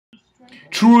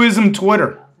Truism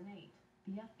Twitter.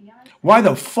 Why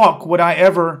the fuck would I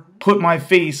ever put my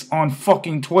face on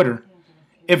fucking Twitter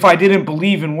if I didn't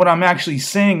believe in what I'm actually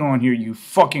saying on here, you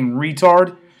fucking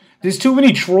retard? There's too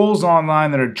many trolls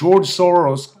online that are George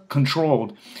Soros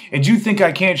controlled, and you think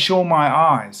I can't show my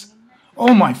eyes.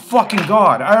 Oh my fucking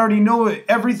god, I already know it.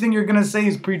 Everything you're gonna say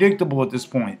is predictable at this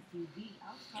point.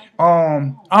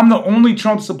 I'm the only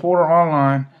Trump supporter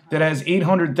online that has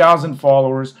 800,000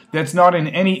 followers that's not in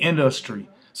any industry.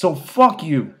 So fuck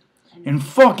you. And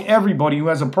fuck everybody who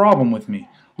has a problem with me.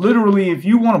 Literally, if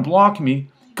you want to block me,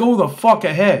 go the fuck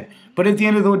ahead. But at the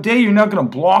end of the day, you're not going to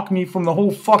block me from the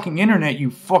whole fucking internet, you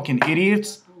fucking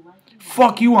idiots.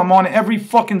 Fuck you, I'm on every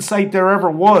fucking site there ever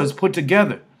was put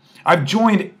together. I've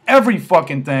joined every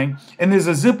fucking thing, and there's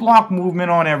a Ziploc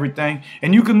movement on everything,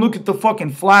 and you can look at the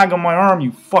fucking flag on my arm,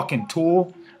 you fucking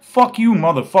tool. Fuck you,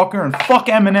 motherfucker, and fuck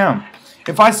Eminem.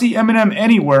 If I see Eminem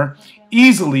anywhere,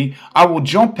 easily, I will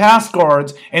jump past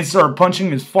guards and start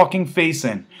punching his fucking face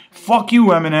in. Fuck you,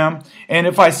 Eminem, and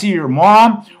if I see your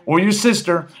mom or your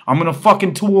sister, I'm gonna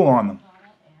fucking tool on them.